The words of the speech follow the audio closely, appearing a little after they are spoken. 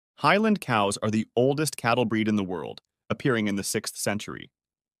Highland cows are the oldest cattle breed in the world, appearing in the 6th century.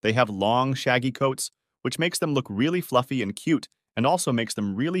 They have long, shaggy coats, which makes them look really fluffy and cute and also makes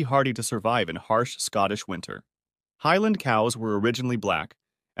them really hardy to survive in harsh Scottish winter. Highland cows were originally black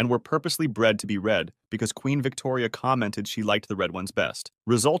and were purposely bred to be red because Queen Victoria commented she liked the red ones best,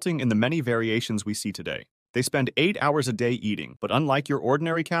 resulting in the many variations we see today. They spend 8 hours a day eating, but unlike your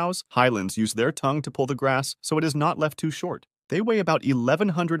ordinary cows, Highlands use their tongue to pull the grass so it is not left too short. They weigh about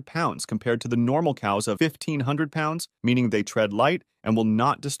 1,100 pounds compared to the normal cows of 1,500 pounds, meaning they tread light and will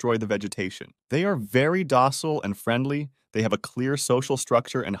not destroy the vegetation. They are very docile and friendly. They have a clear social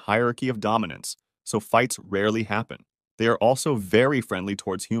structure and hierarchy of dominance, so fights rarely happen. They are also very friendly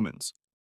towards humans.